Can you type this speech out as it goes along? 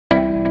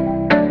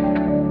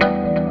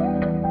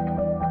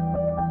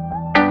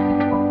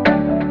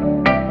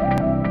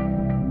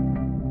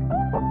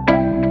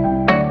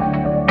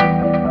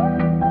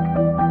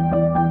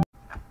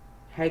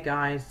Hey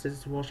guys, this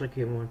is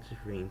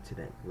Walsh123.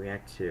 Today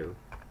react to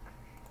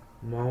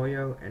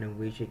Mario and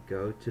Luigi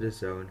Go to the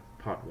Zone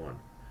Part 1.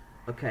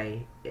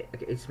 Okay,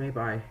 it's made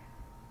by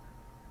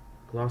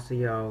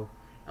Glossio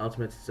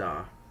Ultimate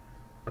Star.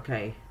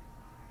 Okay,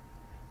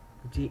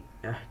 do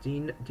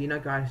you know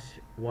guys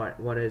what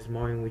is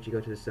Mario and Luigi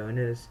Go to the Zone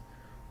is?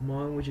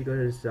 Mario and Luigi Go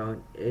to the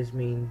Zone is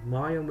mean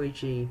Mario and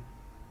Luigi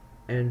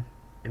and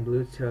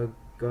Blue Toad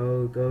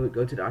go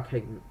to the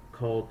arcade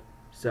called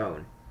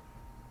Zone.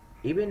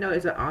 Even though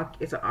it's an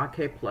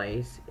arcade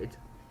place,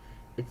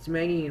 it's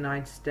mainly in the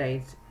United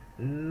States,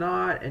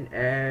 not in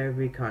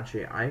every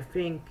country. I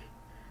think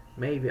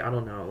maybe, I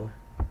don't know,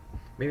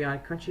 maybe on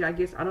country, I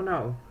guess, I don't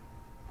know.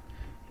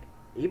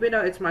 Even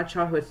though it's my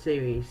childhood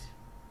series,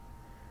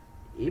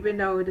 even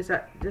though this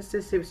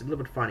series is a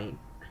little bit funny,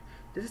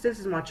 this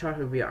is my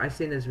childhood video. I've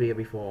seen this video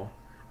before.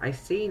 I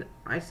seen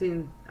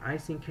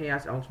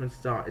Chaos Ultimate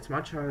Star. It's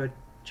my childhood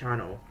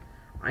channel.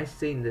 I've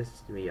seen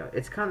this video.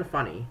 It's kind of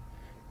funny.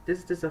 This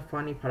is just a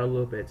funny part a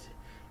little bit.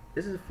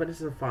 This is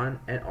a fun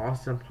and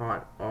awesome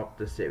part of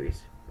the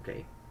series.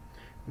 Okay,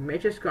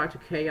 make sure to subscribe to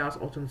Chaos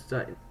Ultimate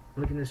Star.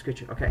 Look in the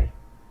description. Okay,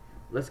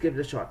 let's give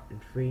it a shot.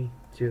 In 3,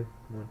 2,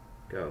 1,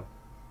 go.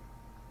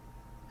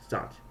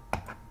 Start.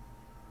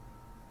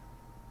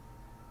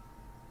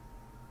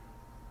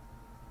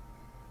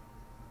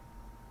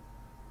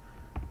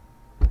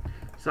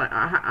 Sorry,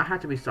 I had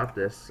to restart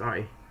this.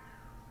 Sorry.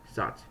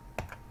 Start.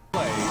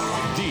 Play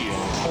deal.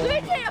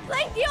 Luigi, I'm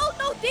playing deal,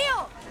 no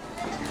deal.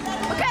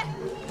 Okay.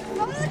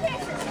 Roll the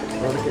cases.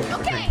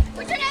 Okay.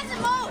 Which one has the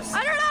most?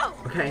 I don't know.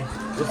 Okay,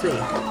 we'll see.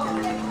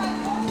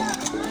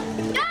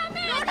 No,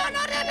 man.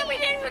 No. We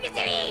didn't forget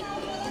to eat.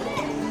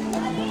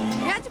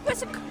 You have to put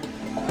some.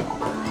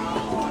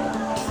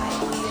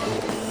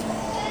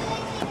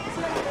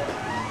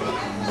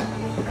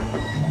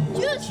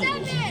 Choose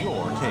 7.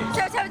 Your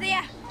case. So,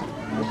 yeah.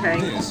 Okay.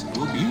 This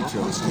will be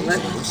chosen.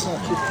 Let's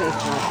choose case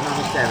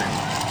number 7.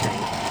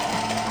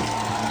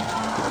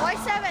 Why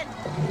 7?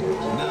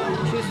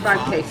 Choose 5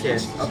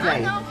 cases. Okay.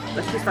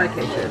 Let's choose 5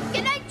 cases.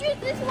 Can I choose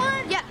this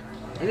one? Yeah.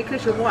 Any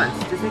case you want.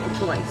 Just make a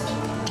choice.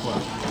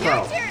 12.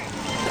 Your turn.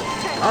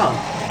 Oh.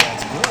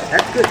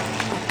 That's good.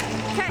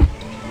 Okay.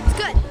 It's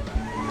good.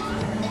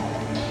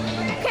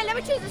 Okay, let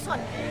me choose this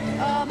one.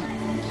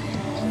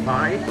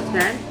 5,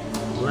 10,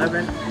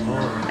 11,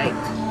 or 8.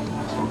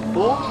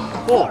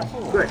 4.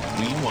 Good.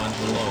 We want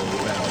low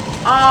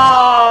value. Oh!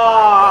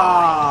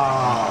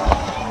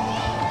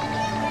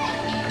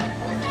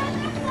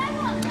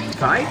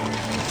 5?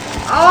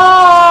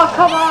 Oh,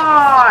 come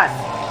on!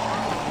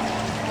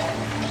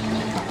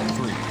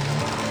 3.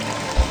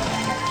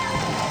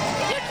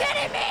 You're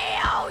kidding me!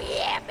 Oh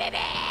yeah,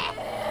 baby!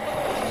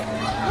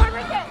 What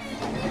we do?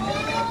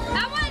 I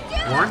want to do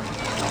 1?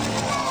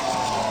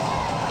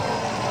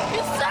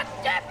 You suck,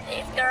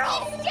 Japanese girl!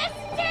 It's just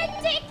 10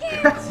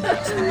 tickets!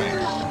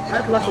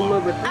 That looks a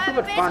little bit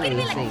funny to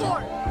It's see. gonna be like 4.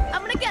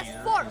 I'm gonna guess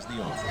 4. Here's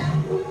the offer.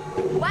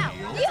 Wow.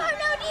 Deal or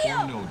no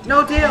deal? No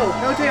deal.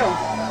 No deal,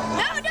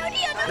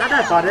 Not no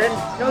that deal. button.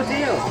 No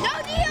deal. No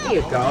deal.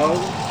 Here you go.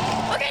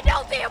 Okay, no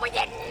deal. We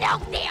did no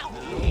deal.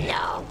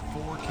 No.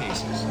 4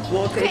 cases.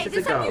 4 Okay, cases to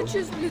this time go. you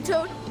choose Blue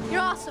Toad.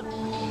 You're awesome.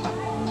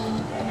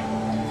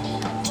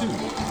 2.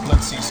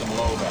 Let's see some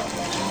low value.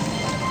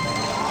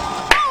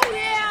 Oh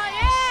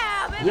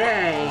yeah, baby.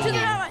 Yay. To the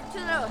other one.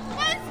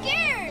 I'm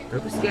scared.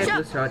 Don't be scared,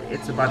 Blue Toad.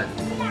 It's a button.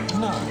 9.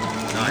 9.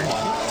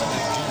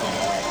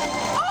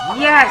 Oh,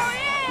 Yes!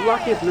 yeah.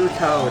 Lucky Blue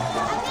Toad.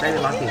 Very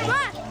lucky. Come on.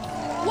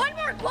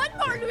 One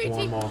more,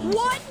 Luigi. One more.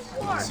 One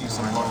more. See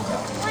some low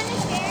value.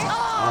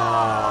 Oh.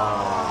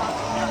 Oh.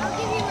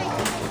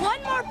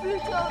 One more Blue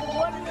Toad.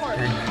 One more.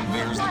 Okay.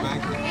 There's the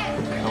banker.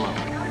 Hello.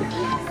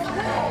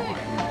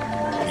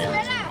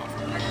 Spread out.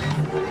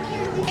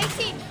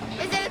 18.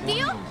 Is it a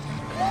deal?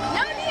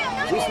 No deal.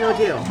 She's no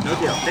deal. No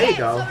deal. There you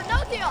go. So no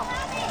deal.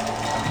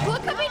 What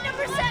could be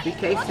number 7? 3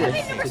 cases What could be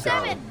number to go.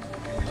 7?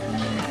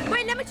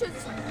 Wait, let me choose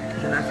this one.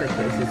 Can I say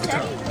cases to go?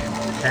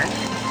 10?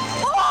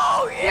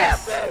 Oh, yeah,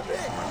 Yes. baby.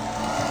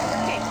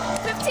 Okay,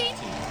 15.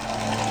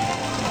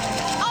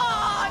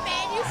 Oh,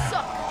 man, you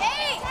suck.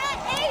 8.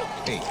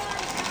 8.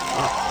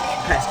 Oh,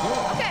 okay.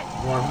 Okay,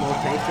 1 more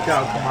case to go.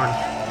 Come on.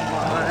 Come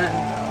on.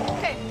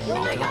 okay.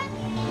 What do I got?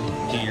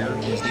 Here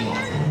is the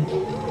offer.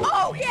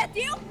 Oh, yeah,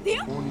 deal.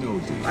 Or no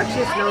deal. I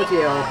choose no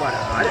deal, but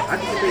I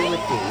disagree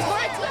with you.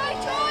 What's my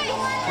choice?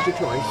 It's your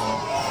choice.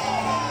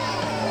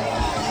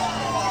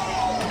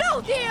 No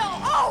deal.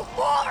 Oh,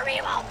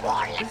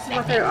 more. This is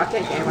my favorite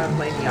arcade game. I'm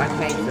playing the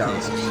arcade zone.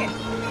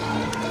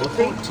 We'll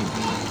see. 14.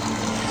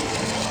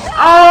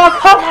 Oh,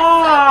 come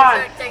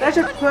on! That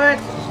should put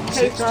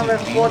case number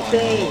 14. Low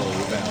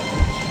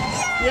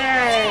value.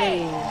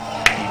 Yay!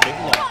 Keep it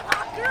low. Come on,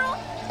 hot girl.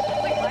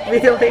 Wait, what?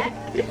 Really?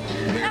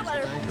 That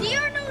matter.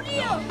 Deal or no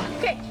deal?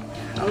 Okay.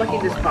 I'm looking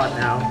at this part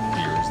now.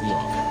 Here's the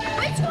offer.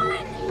 Which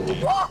one?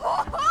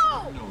 Whoa!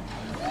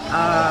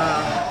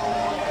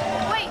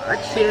 Wait, I we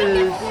can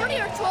choose get 40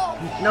 or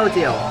 12. no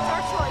deal. It's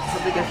our choice.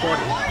 Something get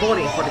 40.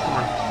 40, come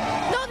on.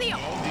 No deal.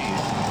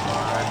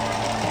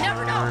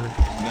 Never know.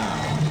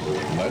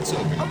 Now, Let's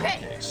open your Okay,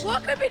 case.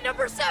 what could be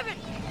number 7?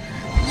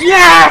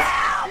 Yes!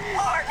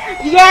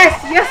 Morning! Yes!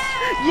 Yes!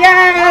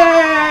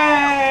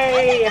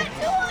 Yay! I got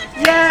 200!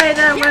 Yay!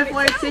 That Give went me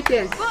for the 2.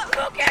 chickens. But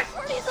who cares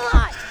for these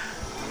alive?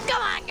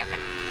 Come on, give me.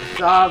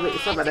 Sorry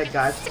about that,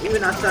 guys.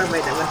 Even I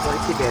celebrate that went for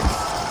the chickens.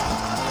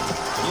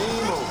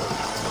 Game over.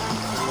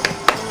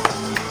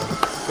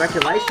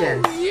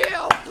 Congratulations.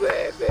 Yeah,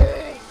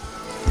 baby!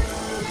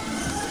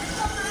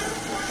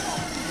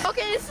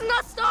 Okay, this is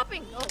not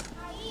stopping. Oh.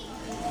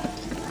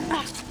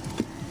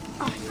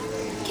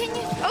 Can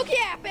you? Okay,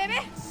 yeah, baby.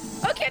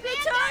 Okay, Blue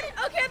Toad.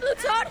 Okay, Blue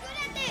Toad.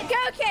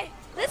 Okay.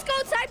 Let's go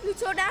inside, Blue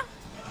Toad now.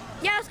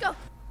 Yeah, let's go.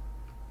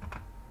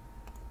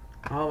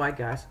 Alright,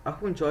 guys. I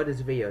hope you enjoyed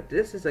this video.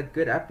 This is a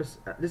good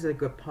episode. This is a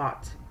good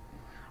part.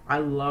 I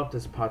love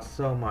this part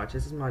so much.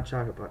 This is my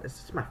childhood part.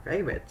 This is my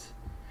favorite.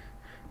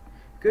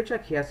 Good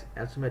job, Chaos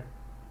Ultimate.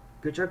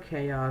 Good job,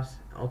 Chaos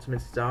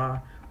Ultimate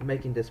Star, for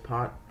making this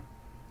part.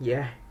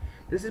 Yeah,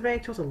 this is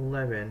made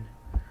 2011.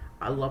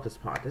 I love this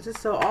part. This is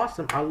so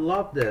awesome. I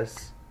love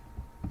this.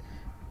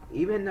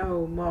 Even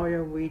though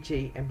Mario,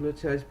 Luigi, and Blue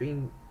Toad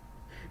being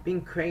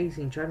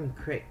crazy and driving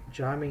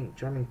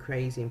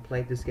crazy and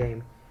played this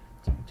game,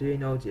 do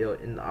no deal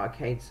in the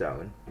arcade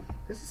zone.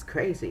 This is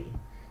crazy.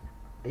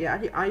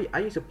 Yeah, I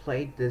used to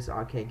play this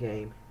arcade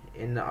game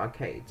in the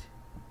arcade.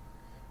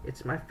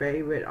 It's my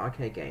favorite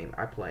arcade game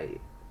I played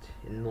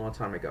a long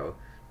time ago.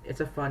 It's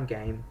a fun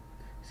game.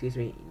 Excuse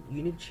me.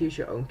 You need to choose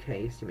your own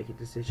case to make a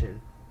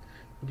decision.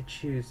 You need to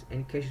choose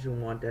any cases you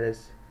want. That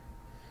is,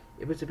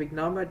 if it's a big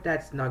number,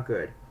 that's not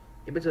good.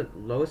 If it's a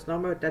lowest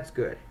number, that's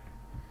good.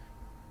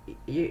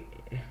 You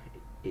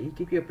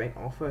give you a bank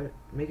offer,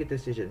 make a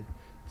decision.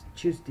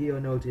 Choose deal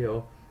or no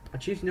deal. I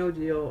choose no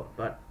deal,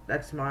 but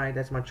that's my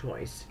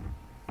choice.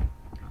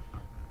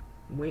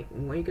 When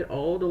you get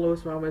all the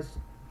lowest numbers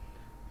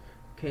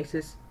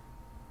cases,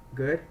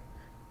 good.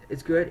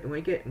 It's good. And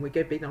we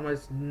get big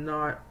numbers,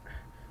 not.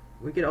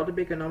 We get all the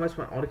bigger numbers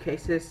from all the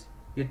cases.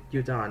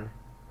 You're done.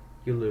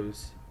 You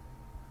lose.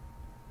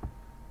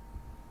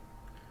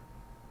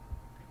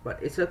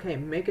 But it's okay.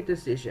 Make a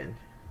decision.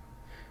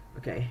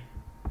 Okay.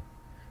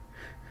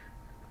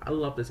 I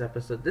love this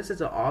episode. This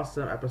is an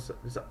awesome episode.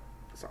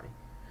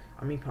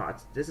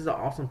 Parts. This is an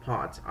awesome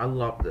part. I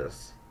love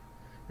this.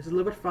 It's a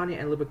little bit funny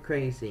and a little bit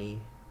crazy.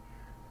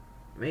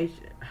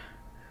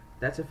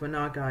 That's it for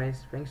now,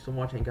 guys. Thanks for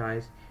watching,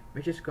 guys.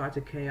 Make sure to subscribe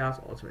to Chaos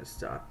Ultimate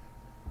Star.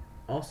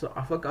 Also,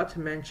 I forgot to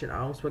mention, I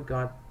almost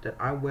forgot that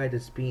I wear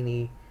this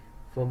beanie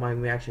for my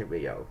reaction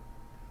video.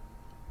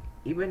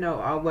 Even though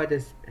I want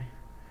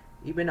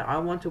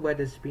to wear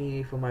this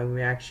beanie for my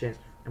reactions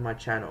in my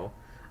channel,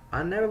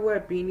 I never wear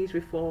beanies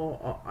before,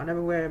 or I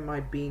never wear my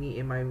beanie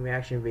in my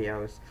reaction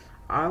videos.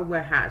 I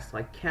wear hats,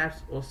 like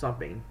caps or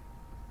something.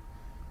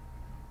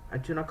 I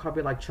do not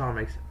copy like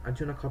CHARMX. I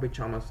do not copy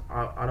CHARMX.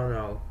 I don't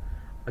know.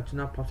 I do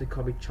not possibly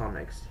copy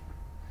CHARMX.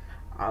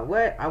 I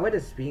wear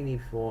this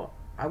beanie for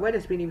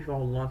a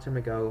long time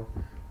ago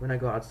when I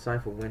go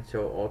outside for winter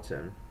or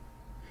autumn.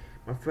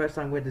 My first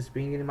time with this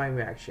beanie in my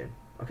reaction.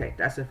 Okay,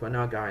 that's it for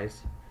now,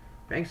 guys.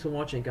 Thanks for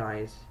watching,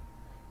 guys.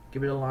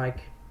 Give it a like,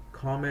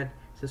 comment,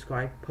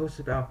 subscribe, post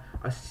the bell.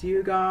 I'll see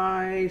you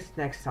guys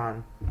next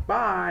time.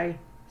 Bye.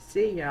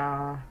 See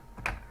ya.